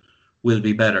qualification, we'll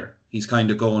be better. He's kind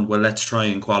of going, well, let's try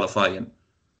and qualify, and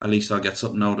at least I'll get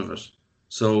something out of it.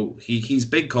 So he's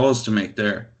big calls to make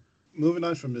there. Moving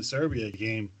on from the Serbia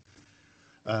game,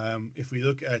 if we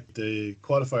look at the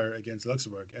qualifier against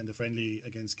Luxembourg and the friendly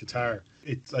against Qatar,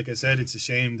 like I said, it's a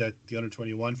shame that the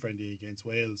under-21 friendly against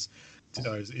Wales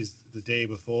is the day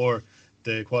before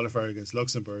the qualifier against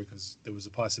Luxembourg, because there was a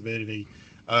possibility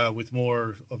with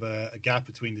more of a gap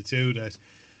between the two that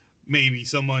maybe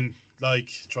someone like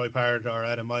Troy Parrott or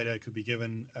Adam Maida could be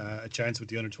given a chance with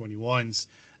the under-21s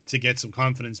to get some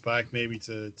confidence back, maybe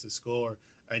to score,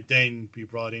 and then be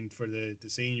brought in for the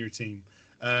senior team.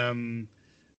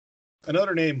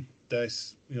 Another name that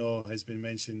has been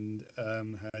mentioned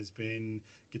has been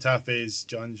Getafe's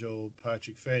John Joe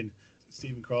Patrick Finn.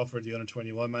 Stephen Crawford, the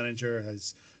under-21 manager,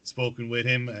 has spoken with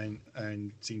him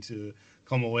and seemed to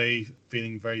come away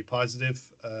feeling very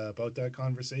positive about that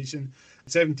conversation.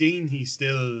 At 17, he's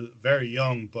still very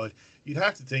young, but you'd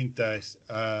have to think that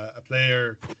a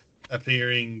player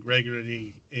appearing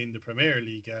regularly in the Premier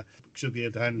League should be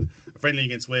able to handle a friendly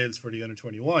against Wales for the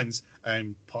under-21s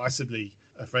and possibly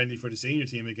a friendly for the senior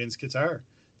team against Qatar.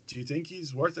 Do you think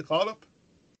he's worth a call-up?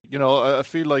 I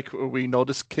feel like we know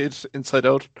this kid inside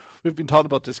out. We've been talking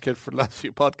about this kid for the last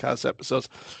few podcast episodes.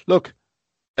 Look,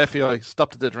 FEI,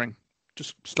 stop the dithering.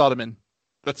 Just slot him in.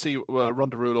 Let's see, run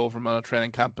the rule over him on a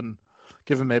training camp and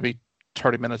give him maybe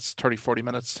 40 minutes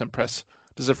to impress.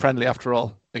 This is a friendly, after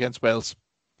all, against Wales.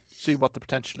 See what the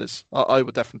potential is. I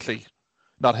would definitely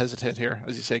not hesitate here.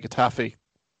 As you say, Getafe,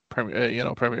 Premier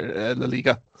La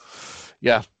Liga.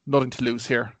 Yeah, nothing to lose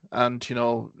here. And,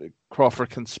 Crawford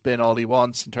can spin all he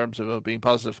wants in terms of being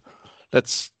positive.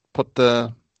 Let's put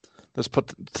the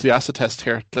acid test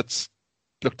here. Let's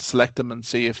look to select him and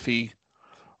see if he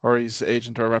or his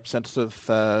agent or representative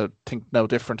think no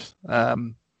different.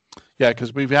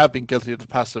 Because we have been guilty of the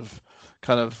passive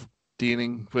kind of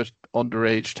dealing with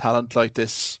underage talent like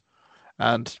this,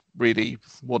 and really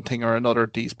one thing or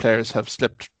another, these players have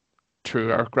slipped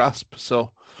through our grasp.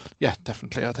 So, yeah,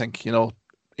 definitely, I think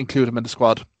include him in the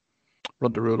squad,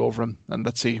 run the rule over him, and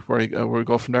let's see where we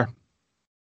go from there.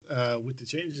 With the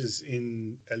changes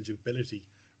in eligibility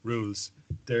rules,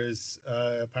 there's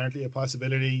apparently a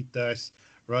possibility that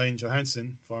Ryan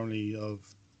Johansson, formerly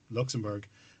of Luxembourg,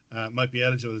 might be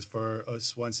eligible for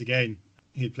us once again.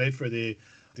 He played for the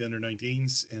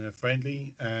under-19s in a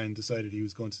friendly and decided he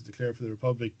was going to declare for the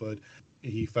Republic, but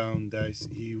he found that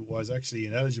he was actually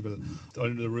ineligible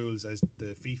under the rules, as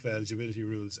the FIFA eligibility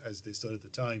rules as they stood at the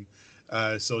time.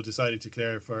 So decided to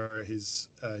declare for his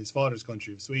father's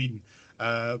country of Sweden.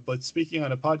 But speaking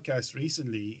on a podcast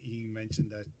recently, he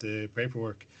mentioned that the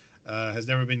paperwork has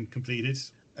never been completed,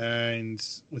 and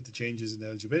with the changes in the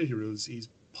eligibility rules, he's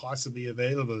possibly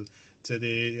available to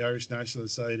the Irish national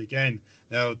side again.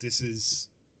 Now, this is,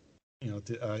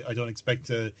 I don't expect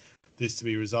this to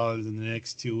be resolved in the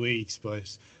next 2 weeks,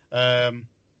 but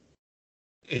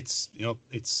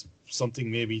it's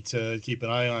something maybe to keep an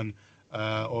eye on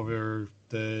over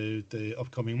the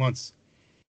upcoming months.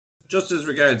 Just as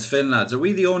regards Finn, lads, are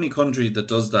we the only country that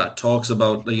does that? Talks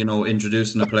about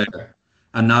introducing a player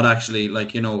and not actually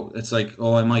it's like,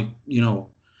 oh, I might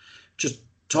just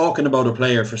talking about a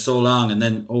player for so long and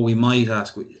then we might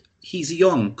ask. He's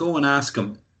young. Go and ask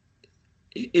him.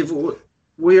 If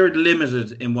we're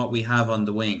limited in what we have on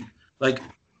the wing,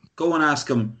 go and ask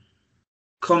him.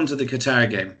 Come to the Qatar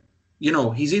game.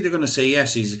 He's either going to say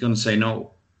yes, he's going to say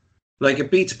no.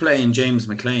 It beats playing James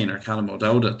McLean or Callum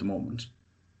O'Dowd at the moment.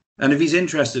 And if he's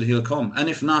interested, he'll come. And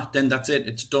if not, then that's it.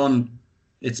 It's done.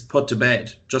 It's put to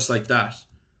bed, just like that,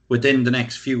 within the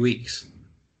next few weeks.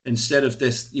 Instead of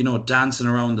this, dancing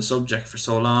around the subject for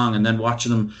so long and then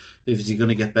watching him, is he going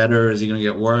to get better? Is he going to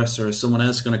get worse? Or is someone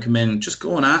else going to come in? Just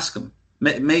go and ask him.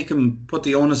 Make him, put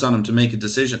the onus on him to make a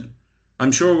decision.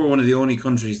 I'm sure we're one of the only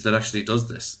countries that actually does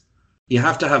this. You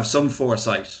have to have some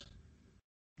foresight.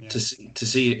 to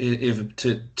see if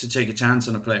to take a chance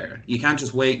on a player. You can't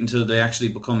just wait until they actually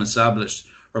become established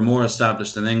or more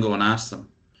established and then go and ask them.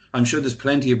 I'm sure there's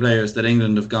plenty of players that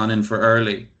England have gone in for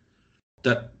early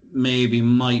that maybe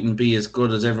mightn't be as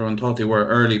good as everyone thought they were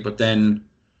early, but then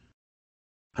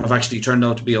have actually turned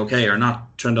out to be okay or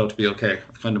not turned out to be okay.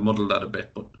 I've kind of muddled that a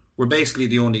bit, but we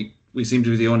seem to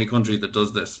be the only country that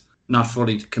does this, not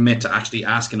fully commit to actually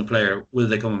asking a player, will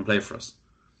they come and play for us?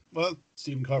 Well,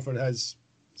 Stephen Crawford has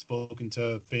spoken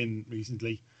to Finn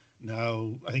recently.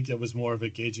 Now, I think there was more of a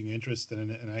gauging interest than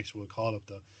an actual call-up,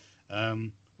 though.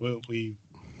 We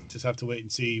just have to wait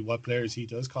and see what players he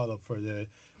does call up for the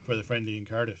friendly in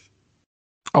Cardiff.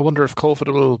 I wonder if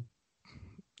COVID will,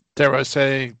 dare I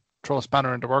say, throw a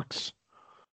spanner in the works,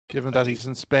 given that he's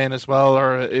in Spain as well,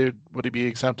 or would he be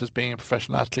exempt as being a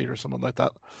professional athlete or something like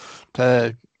that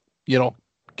to,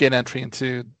 gain entry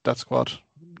into that squad?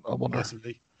 I wonder.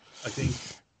 Possibly. I think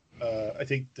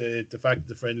the fact that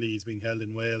the friendly is being held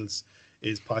in Wales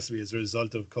is possibly as a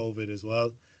result of COVID as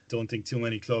well. Don't think too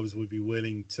many clubs would be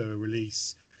willing to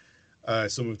release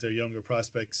some of their younger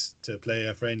prospects to play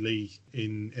a friendly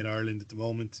in Ireland at the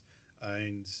moment,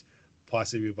 and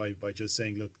possibly by just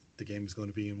saying, look, the game is going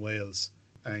to be in Wales,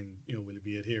 and will it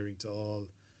be adhering to all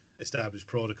established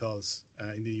protocols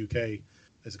in the UK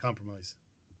as a compromise.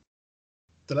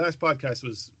 The last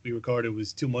podcast we recorded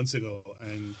was 2 months ago,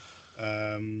 and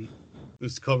it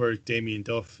was to cover Damien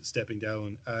Duff stepping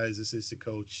down as assistant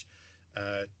coach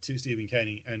to Stephen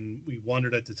Kenny, and we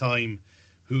wondered at the time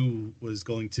who was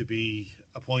going to be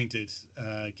appointed,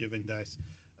 given that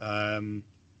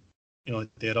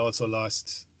they had also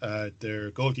lost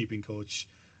their goalkeeping coach,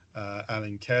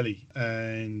 Alan Kelly,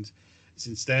 and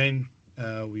since then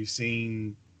we've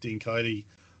seen Dean Kiley,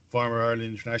 former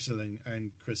Ireland international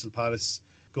and Crystal Palace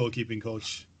goalkeeping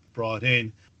coach, brought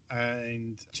in,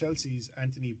 and Chelsea's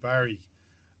Anthony Barry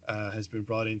has been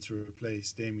brought in to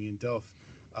replace Damien Duff.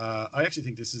 I actually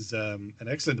think this is an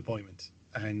excellent appointment,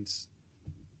 and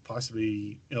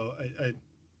possibly,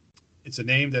 it's a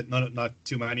name that not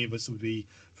too many of us would be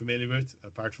familiar with,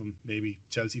 apart from maybe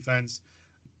Chelsea fans,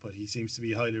 but he seems to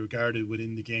be highly regarded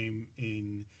within the game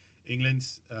in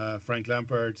England. Frank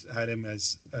Lampard had him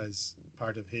as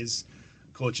part of his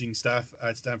coaching staff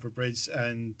at Stamford Bridge,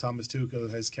 and Thomas Tuchel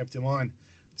has kept him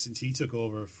since he took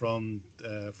over from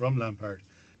Lampard.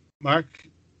 Mark,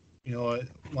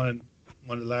 one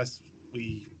of the last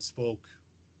we spoke,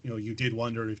 you did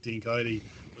wonder if Dean Kiley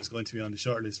was going to be on the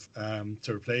shortlist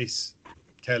to replace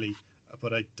Kelly,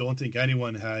 but I don't think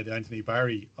anyone had Anthony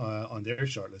Barry on their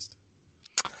shortlist.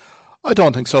 I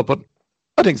don't think so, but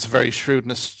I think it's a very shrewd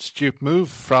and astute move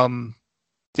from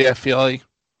the FAI.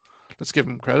 Let's give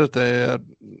them credit. They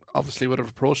obviously would have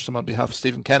approached him on behalf of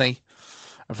Stephen Kenny,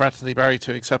 and for Anthony Barry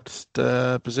to accept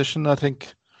the position, I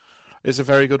think, is a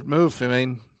very good move. I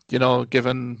mean,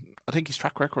 given I think his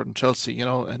track record in Chelsea,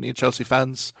 and Chelsea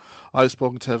fans I've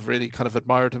spoken to have really kind of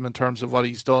admired him in terms of what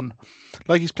he's done.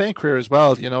 Like his playing career as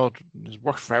well, he's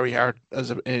worked very hard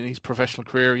in his professional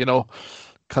career,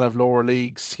 kind of lower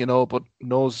leagues, but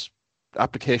knows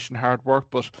application, hard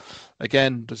work. But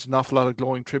again, there's an awful lot of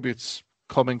glowing tributes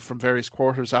coming from various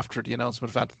quarters after the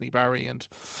announcement of Anthony Barry, and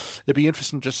it'd be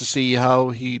interesting just to see how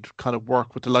he'd kind of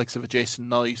work with the likes of a Jason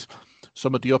Knight,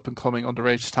 some of the up-and-coming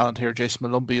underage talent here, Jason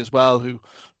Malumbi as well, who,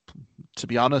 to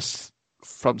be honest,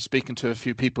 from speaking to a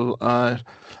few people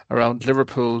around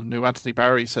Liverpool, knew Anthony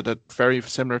Barry, said that very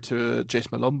similar to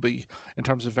Jason Malumbi in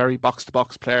terms of very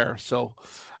box-to-box player. So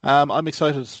I'm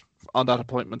excited on that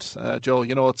appointment, Joe.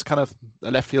 It's kind of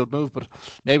a left field move, but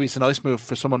maybe it's a nice move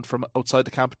for someone from outside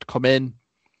the camp to come in,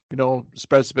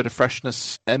 spreads a bit of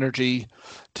freshness, energy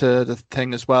to the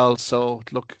thing as well. So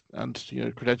look, and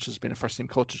credentials being a first team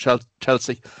coach at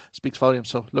Chelsea speaks volumes.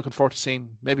 So looking forward to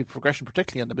seeing maybe progression,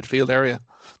 particularly in the midfield area,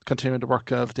 continuing the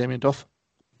work of Damien Duff.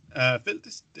 Phil,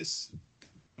 this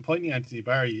appointing Anthony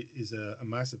Barry is a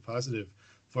massive positive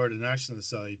for the national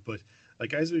side, but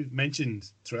like as we've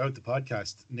mentioned throughout the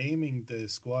podcast, naming the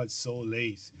squad so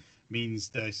late means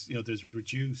that there's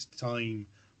reduced time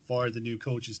for the new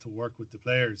coaches to work with the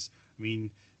players. I mean,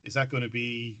 is that going to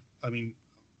be? I mean,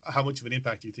 how much of an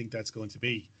impact do you think that's going to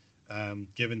be,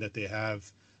 given that they have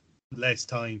less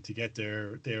time to get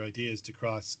their ideas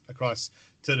across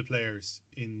to the players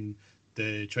in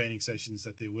the training sessions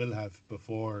that they will have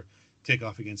before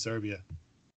kickoff against Serbia?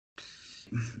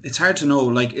 It's hard to know.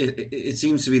 Like it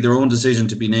seems to be their own decision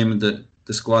to be naming the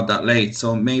squad that late.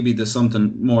 So maybe there's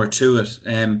something more to it.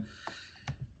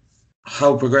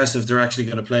 How progressive they're actually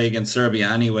going to play against Serbia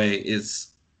anyway is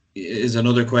is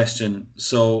another question.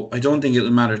 So I don't think it'll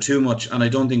matter too much, and I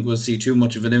don't think we'll see too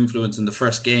much of an influence in the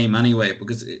first game anyway,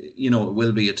 because it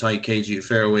will be a tight, cagey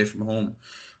affair away from home.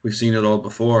 We've seen it all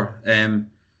before.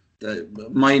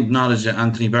 My knowledge of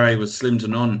Anthony Barry was slim to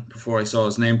none before I saw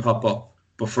his name pop up.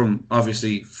 But from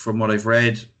what I've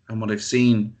read and what I've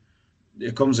seen,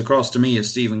 it comes across to me as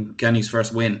Stephen Kenny's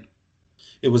first win.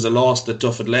 It was a loss that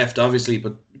Duff had left, obviously,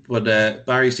 but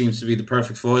Barry seems to be the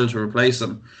perfect foil to replace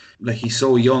him. Like, he's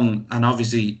so young, and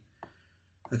obviously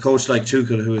a coach like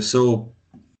Tuchel,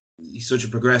 he's such a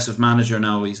progressive manager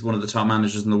now. He's one of the top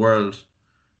managers in the world.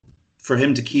 For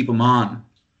him to keep him on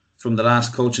from the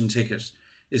last coaching ticket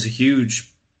is a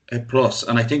huge plus,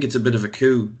 and I think it's a bit of a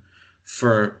coup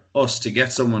for us to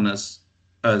get someone as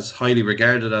highly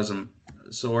regarded as him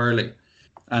so early,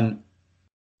 and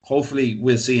hopefully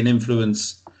we'll see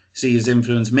his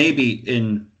influence maybe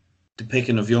in the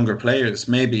picking of younger players.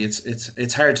 Maybe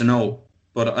it's hard to know,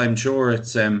 but I'm sure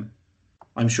it's a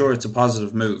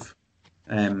positive move,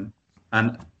 and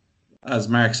as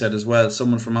Mark said as well,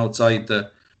 someone from outside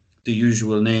the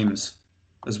usual names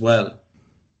as well.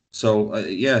 So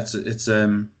it's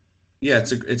a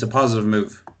positive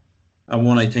move, and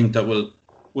one I think that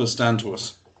will stand to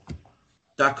us.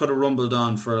 That could have rumbled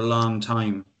on for a long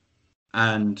time,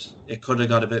 and it could have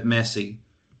got a bit messy,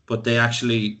 but they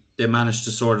managed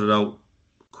to sort it out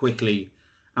quickly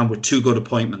and with two good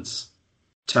appointments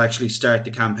to actually start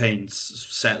the campaigns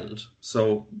settled.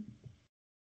 So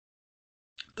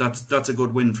that's a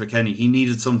good win for Kenny. He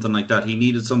needed something like that. He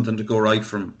needed something to go right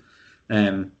from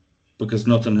because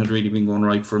nothing had really been going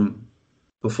right from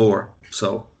before.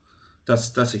 So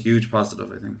that's a huge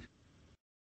positive, I think.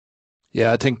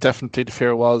 Yeah, I think definitely the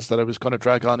fear was that it was going to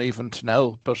drag on even to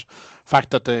now, but the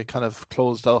fact that they kind of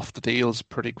closed off the deals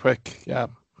pretty quick, yeah,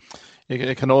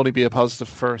 it can only be a positive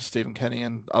for Stephen Kenny,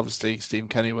 and obviously Stephen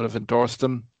Kenny would have endorsed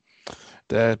them.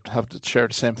 They have to share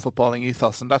the same footballing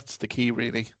ethos, and that's the key,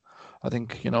 really. I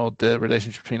think, the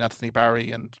relationship between Anthony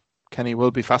Barry and Kenny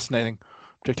will be fascinating,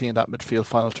 particularly in that midfield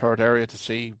final third area, to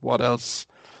see what else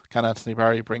can Anthony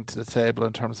Barry bring to the table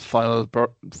in terms of final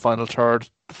third,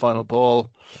 the final ball,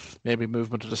 maybe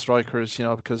movement of the strikers,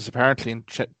 because apparently in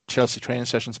Chelsea training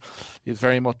sessions, he's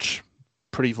very much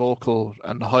pretty vocal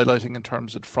and highlighting in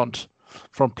terms of front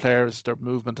players, their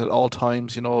movement at all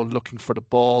times, looking for the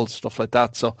ball, stuff like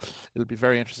that. So it'll be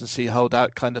very interesting to see how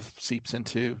that kind of seeps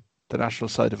into the national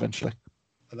side eventually.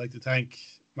 I'd like to thank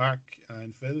Mark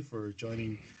and Phil for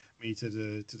joining me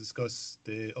to discuss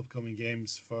the upcoming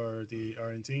games for the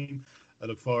Ireland team. I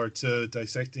look forward to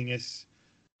dissecting it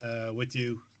with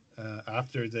you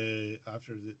after the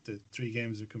 3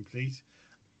 games are complete.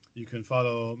 You can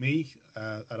follow me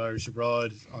at Irish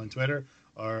Abroad on Twitter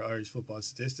or Irish Football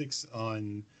Statistics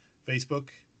on Facebook.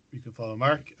 You can follow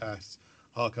Mark at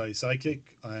Hawkeye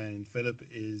Psychic, and Philip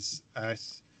is at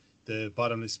the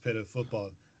Bottomless Pit of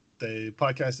Football. The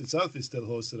podcast itself is still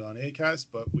hosted on Acast,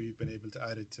 but we've been able to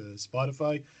add it to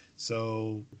Spotify.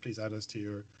 So please add us to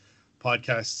your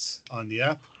podcasts on the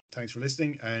app. Thanks for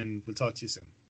listening, and we'll talk to you soon.